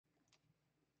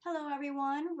Hello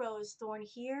everyone, Rose Thorne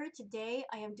here. Today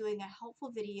I am doing a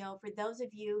helpful video for those of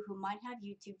you who might have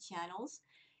YouTube channels.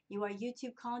 You are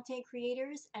YouTube content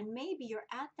creators and maybe you're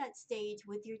at that stage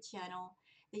with your channel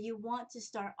that you want to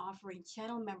start offering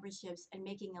channel memberships and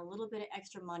making a little bit of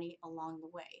extra money along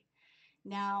the way.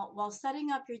 Now, while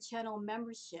setting up your channel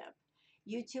membership,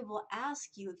 YouTube will ask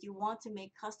you if you want to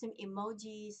make custom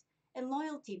emojis and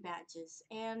loyalty badges,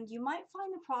 and you might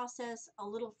find the process a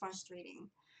little frustrating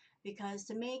because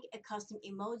to make a custom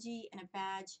emoji and a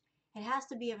badge, it has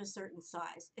to be of a certain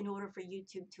size in order for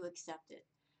YouTube to accept it.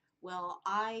 Well,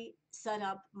 I set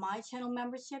up my channel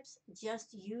memberships just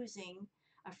using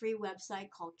a free website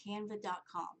called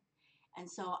canva.com. And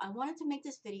so I wanted to make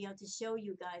this video to show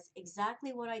you guys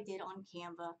exactly what I did on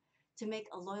Canva to make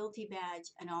a loyalty badge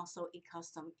and also a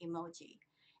custom emoji.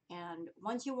 And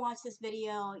once you watch this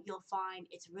video, you'll find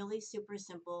it's really super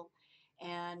simple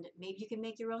and maybe you can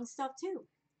make your own stuff too.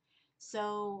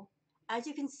 So as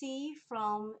you can see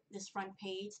from this front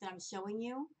page that I'm showing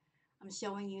you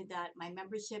that my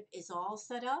membership is all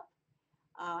set up.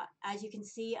 As you can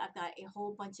see, I've got a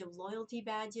whole bunch of loyalty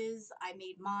badges. I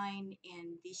made mine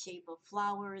in the shape of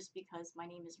flowers because my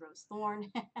name is Rose Thorne.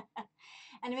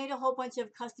 And I made a whole bunch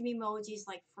of custom emojis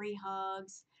like free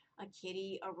hugs, a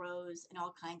kitty, a rose, and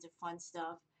all kinds of fun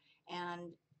stuff.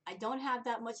 And I don't have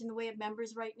that much in the way of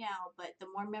members right now, but the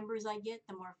more members I get,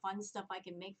 the more fun stuff I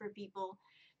can make for people.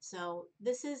 So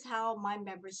this is how my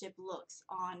membership looks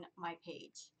on my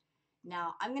page.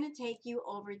 Now I'm going to take you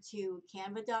over to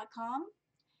canva.com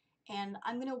and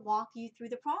I'm going to walk you through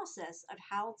the process of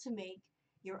how to make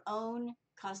your own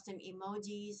custom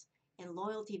emojis and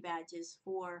loyalty badges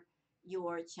for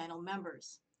your channel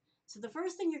members. So the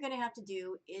first thing you're going to have to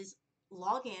do is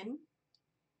log in,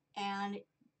 and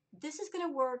this is going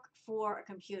to work for a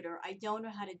computer. I don't know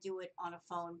how to do it on a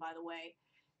phone, by the way.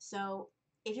 So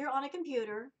if you're on a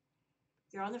computer,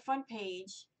 you're on the front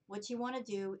page, what you want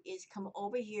to do is come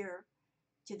over here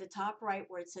to the top right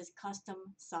where it says custom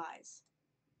size.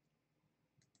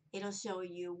 It'll show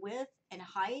you width and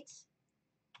height.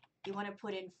 You want to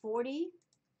put in 40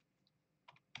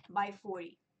 by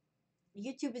 40.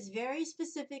 YouTube is very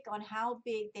specific on how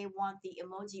big they want the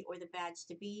emoji or the badge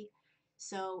to be.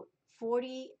 So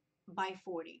 40 by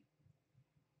 40.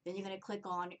 Then you're going to click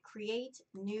on Create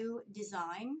New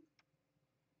Design.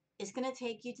 It's going to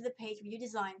take you to the page where you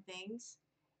design things.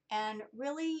 And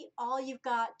really all you've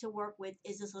got to work with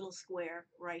is this little square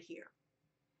right here.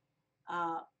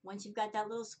 Once you've got that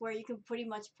little square, you can pretty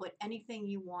much put anything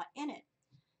you want in it.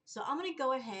 So I'm going to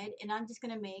go ahead and I'm just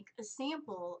going to make a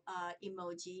sample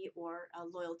emoji or a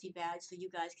loyalty badge so you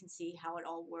guys can see how it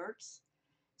all works.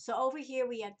 So over here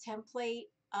we have template,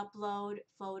 upload,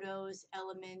 photos,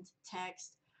 element,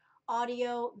 text,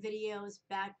 audio, videos,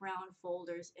 background,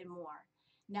 folders, and more.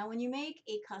 Now when you make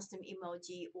a custom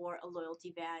emoji or a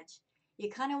loyalty badge,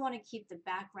 you kind of want to keep the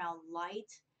background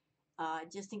light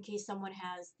just in case someone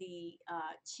has the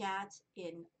chat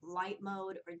in light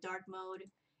mode or dark mode.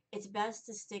 It's best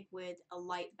to stick with a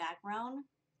light background.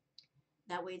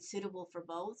 That way it's suitable for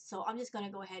both. So I'm just going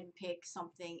to go ahead and pick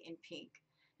something in pink,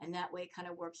 and that way it kind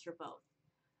of works for both.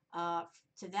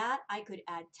 To that, I could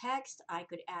add text. I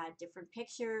could add different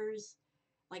pictures.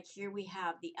 Like here we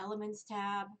have the Elements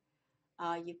tab.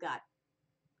 You've got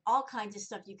all kinds of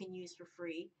stuff you can use for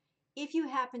free. If you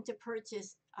happen to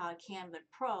purchase Canva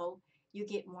Pro, you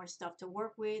get more stuff to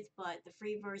work with, but the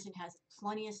free version has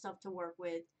plenty of stuff to work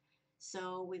with.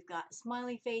 So we've got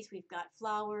smiley face, we've got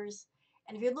flowers,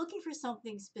 and if you're looking for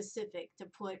something specific to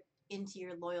put into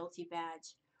your loyalty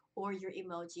badge or your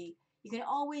emoji, you can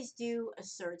always do a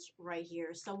search right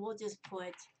here. So we'll just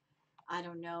put, I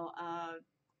don't know,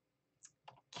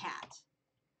 cat.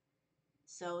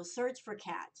 So search for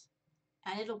cat,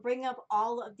 and it'll bring up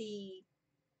all of the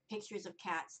pictures of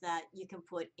cats that you can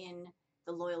put in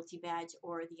the loyalty badge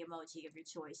or the emoji of your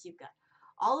choice. You've got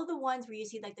all of the ones where you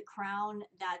see like the crown,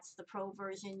 that's the pro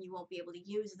version. You won't be able to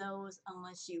use those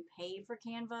unless you pay for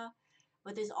Canva,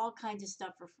 but there's all kinds of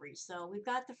stuff for free. So we've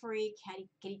got the free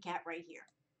kitty cat right here.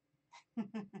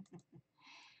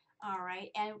 All right,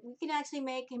 and we can actually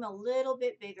make him a little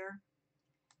bit bigger.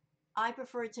 I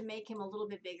prefer to make him a little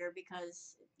bit bigger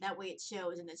because that way it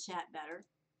shows in the chat better.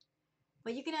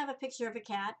 But you can have a picture of a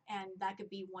cat, and that could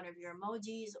be one of your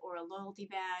emojis or a loyalty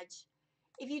badge.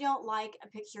 If you don't like a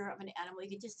picture of an animal, you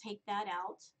can just take that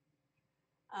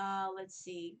out. Let's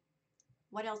see.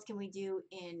 What else can we do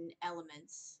in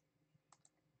elements?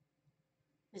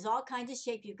 There's all kinds of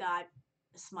shape. You've got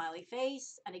a smiley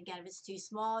face, and again, if it's too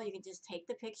small, you can just take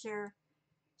the picture,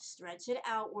 stretch it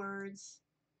outwards,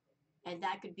 and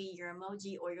that could be your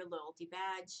emoji or your loyalty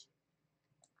badge.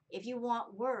 If you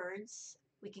want words,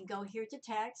 we can go here to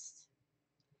text,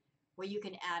 where you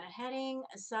can add a heading,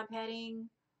 a subheading,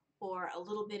 or a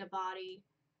little bit of body.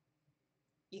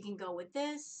 You can go with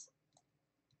this,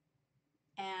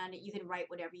 and you can write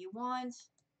whatever you want.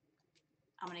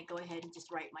 I'm going to go ahead and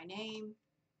just write my name.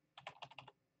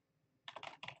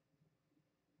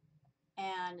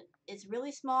 And it's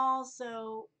really small,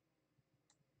 so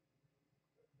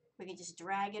we can just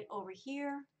drag it over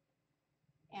here.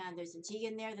 And there's a G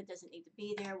in there that doesn't need to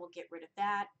be there. We'll get rid of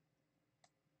that.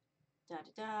 Da,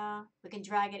 da, da. We can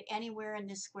drag it anywhere in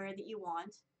this square that you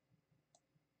want.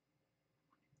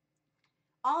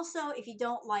 Also, if you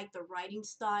don't like the writing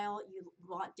style, you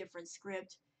want different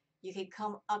script, you can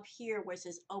come up here where it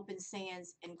says Open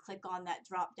Sans and click on that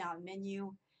drop down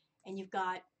menu. And you've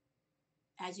got,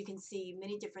 as you can see,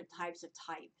 many different types of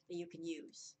type that you can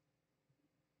use.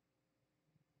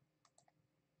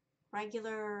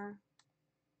 Regular,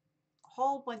 a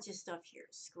whole bunch of stuff here,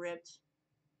 script.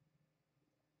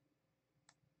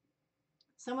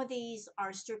 Some of these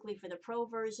are strictly for the pro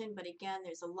version, but again,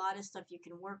 there's a lot of stuff you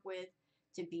can work with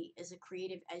to be as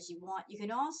creative as you want. You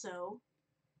can also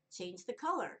change the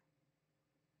color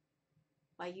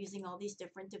by using all these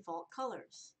different default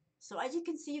colors. So as you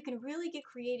can see, you can really get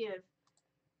creative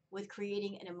with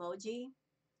creating an emoji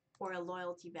or a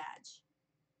loyalty badge.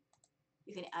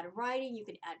 You can add writing, you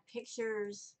can add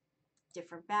pictures,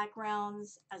 different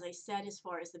backgrounds. As I said, as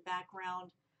far as the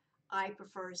background, I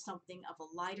prefer something of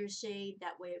a lighter shade.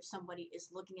 That way, if somebody is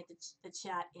looking at the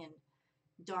chat in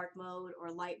dark mode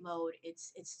or light mode,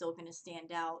 it's still going to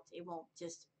stand out. It won't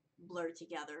just blur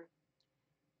together.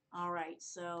 All right,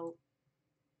 so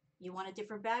you want a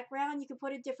different background, you can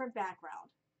put a different background.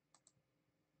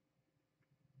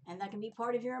 And that can be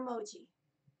part of your emoji.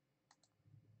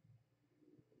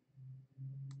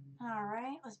 All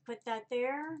right, let's put that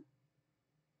there.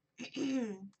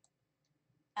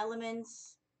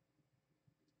 Elements.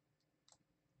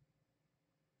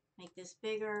 Make this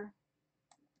bigger.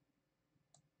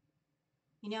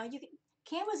 You know,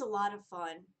 Canva's a lot of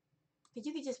fun because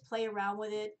you could just play around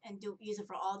with it and use it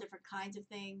for all different kinds of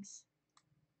things.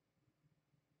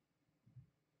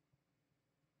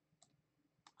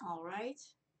 All right.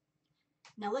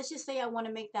 Now let's just say I want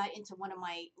to make that into one of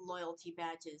my loyalty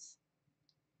badges.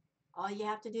 All you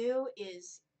have to do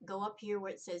is go up here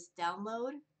where it says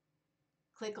download,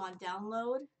 click on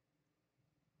download,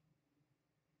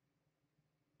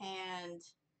 and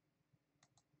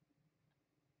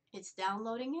it's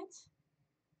downloading it.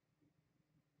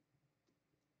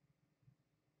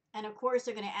 And of course,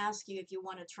 they're going to ask you if you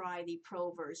want to try the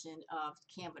pro version of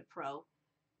Canva Pro,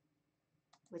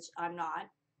 which I'm not.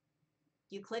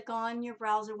 You click on your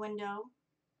browser window,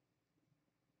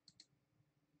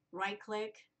 right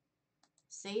click,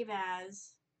 save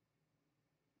as,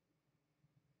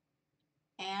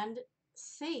 and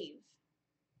save.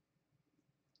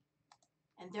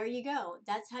 And there you go.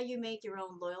 That's how you make your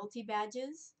own loyalty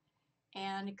badges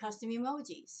and custom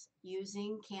emojis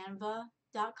using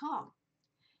canva.com.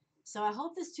 So I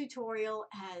hope this tutorial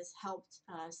has helped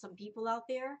some people out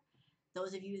there.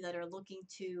 Those of you that are looking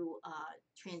to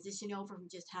transition over from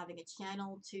just having a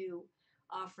channel to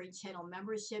offering channel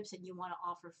memberships, and you want to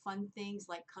offer fun things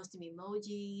like custom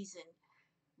emojis and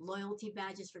loyalty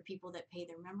badges for people that pay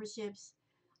their memberships.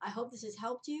 I hope this has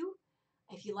helped you.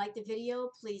 If you liked the video,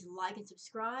 please like and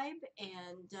subscribe,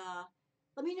 and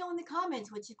let me know in the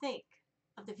comments what you think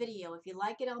of the video. If you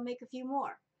like it, I'll make a few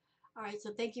more. All right,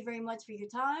 so thank you very much for your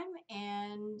time,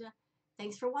 and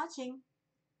thanks for watching.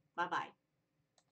 Bye-bye.